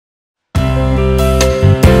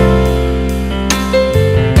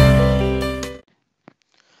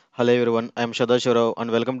Hello everyone, I am Shadashwarao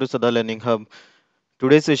and welcome to Sada Learning Hub.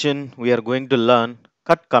 Today's session we are going to learn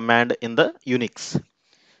cut command in the Unix.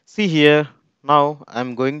 See here, now I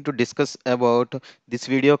am going to discuss about this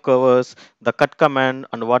video covers the cut command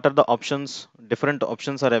and what are the options, different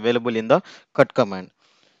options are available in the cut command.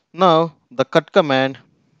 Now the cut command,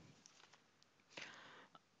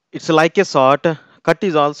 it's like a sort. Cut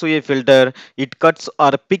is also a filter. It cuts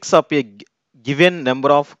or picks up a given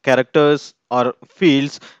number of characters or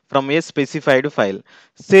fields from a specified file.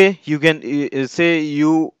 Say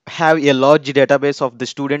you have a large database of the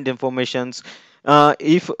student informations.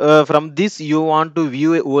 If from this you want to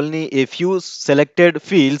view only a few selected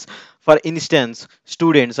fields, for instance,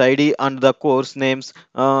 students ID and the course names,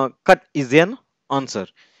 cut is an answer.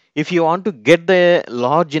 If you want to get the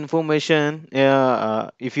large information,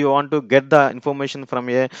 if you want to get the information from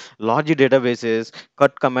a large databases,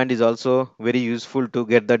 cut command is also very useful to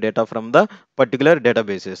get the data from the particular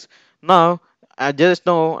databases. Now I just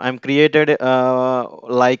know I'm created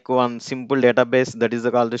like one simple database that is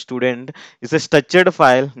called student. It's a structured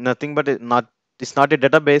file, nothing but not, it's not a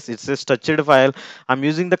database, it's a structured file. I'm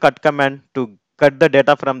using the cut command to cut the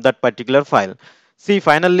data from that particular file. See,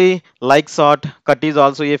 finally, like sort, cut is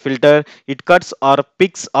also a filter. It cuts or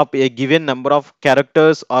picks up a given number of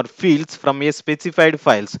characters or fields from a specified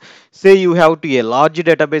files. Say you have to a large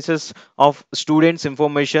databases of students'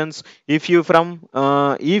 informations. If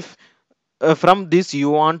from this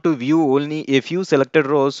you want to view only a few selected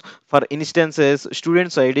rows, for instances,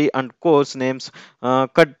 students' ID and course names,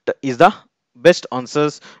 cut is the best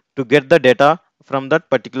answers to get the data from that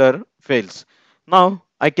particular files. Now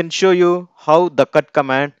I can show you how the cut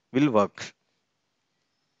command will work.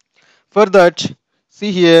 For that,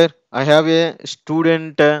 see here I have a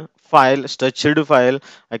student file, structured file.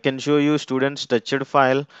 I can show you student structured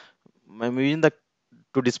file. I'm using the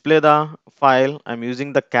to display the file. I'm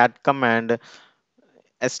using the cat command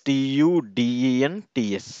students.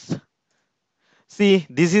 See,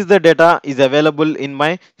 this is the data is available in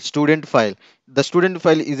my student file. The student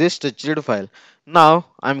file is a structured file. Now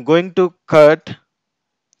I'm going to cut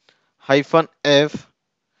hyphen f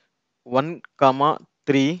 1 comma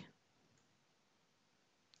 3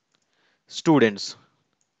 students.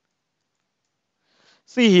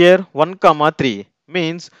 See here 1 comma 3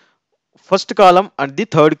 means first column and the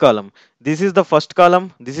third column. This is the first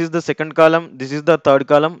column, this is the second column, this is the third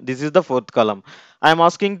column, this is the fourth column. I am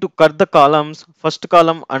asking to cut the columns first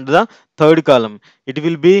column and the third column. It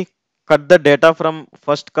will be cut the data from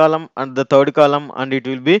first column and the third column, and it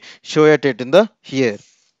will be show it in the here.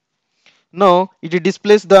 Now it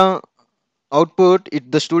displays the output. It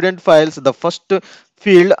the student files, the first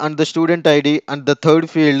field and the student ID and the third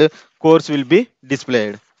field course will be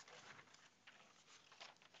displayed.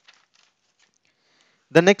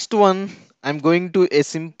 The next one, I'm going to a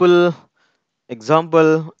simple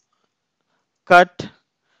example. Cut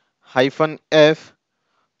hyphen f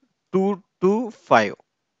 2 to 5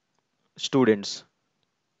 students.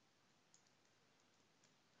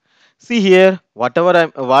 See here, what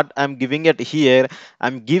I'm giving it here,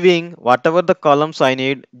 I'm giving whatever the columns I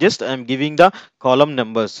need, just I'm giving the column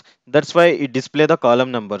numbers. That's why it display the column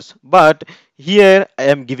numbers. But here I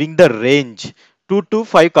am giving the range. 2 to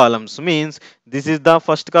 5 columns means this is the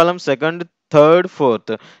first column, second, third, fourth.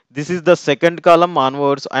 This is the second column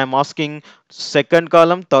onwards. I am asking second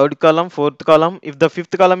column, third column, fourth column. If the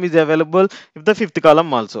fifth column is available, if the fifth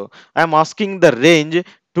column also. I am asking the range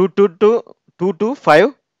 2 to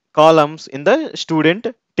 5 columns in the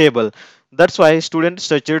student table. That's why student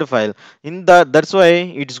structured file in the, that's why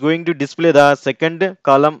it's going to display the second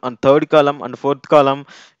column and third column and fourth column.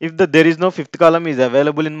 If there is no fifth column is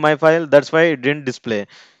available in my file, that's why it didn't display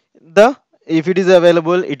the, if it is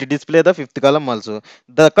available it display the fifth column also.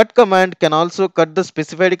 The cut command can also cut the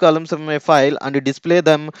specified columns of my file and display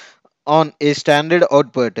them on a standard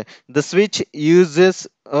output. The switch uses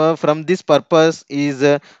from this purpose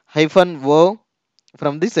is hyphen o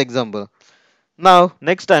from this example. Now,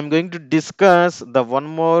 next I'm going to discuss the one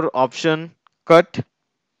more option, cut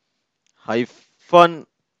hyphen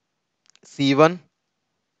C1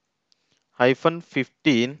 hyphen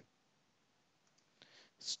 15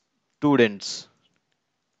 students.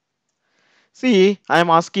 See, I am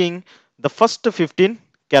asking the first 15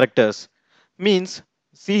 characters. Means,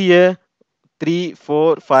 see here 3,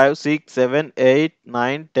 4, 5, 6, 7, 8,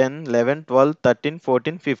 9, 10, 11, 12, 13,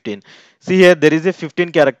 14, 15. See here, there is a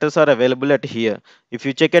 15 characters are available at here. If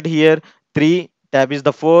you check it here, 3 tab is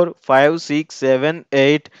the 4, 5, 6, 7,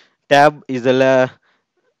 8 tab is the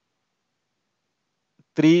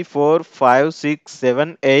 3, 4, 5, 6,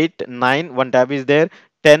 7, 8, 9 one tab is there,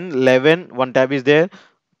 10, 11 one tab is there,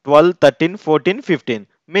 12, 13, 14, 15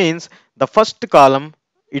 means the first column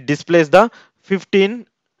it displays the 15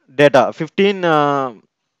 data 15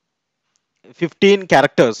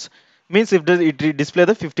 characters, means if it display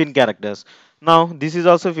the 15 characters. Now this is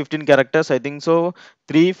also 15 characters, I think so.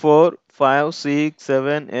 3 4 5 6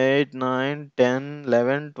 7 8 9 10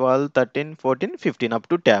 11 12 13 14 15 up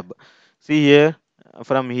to tab. See here,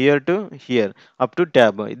 from here to here up to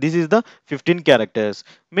tab, this is the 15 characters,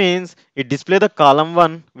 means it display the column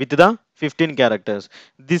 1 with the 15 characters.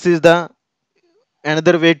 This is the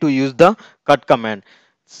another way to use the cut command.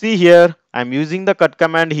 See here, I'm using the cut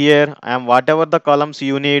command here. I am whatever the columns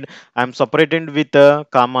you need, I'm separated with a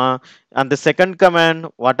comma. And the second command,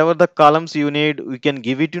 whatever the columns you need, we can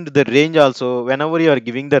give it into the range also. Whenever you are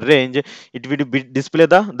giving the range, it will display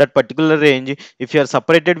the that particular range. If you are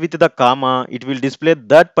separated with the comma, it will display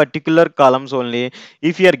that particular columns only.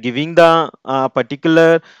 If you are giving the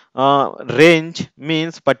particular range,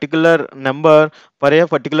 means particular number for a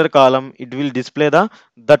particular column, it will display the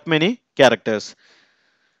that many characters.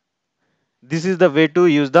 This is the way to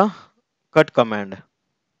use the cut command.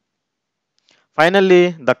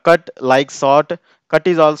 Finally, the cut like sort. Cut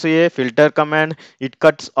is also a filter command. It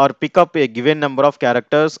cuts or pick up a given number of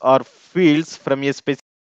characters or fields from a specific.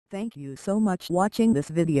 Thank you so much watching this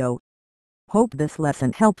video. Hope this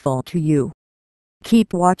lesson helpful to you.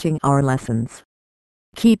 Keep watching our lessons.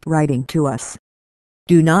 Keep writing to us.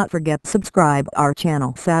 Do not forget subscribe our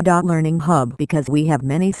channel Learning Hub, because we have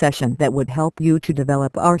many sessions that would help you to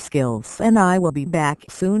develop our skills, and I will be back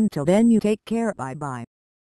soon. Till then, you take care. Bye bye.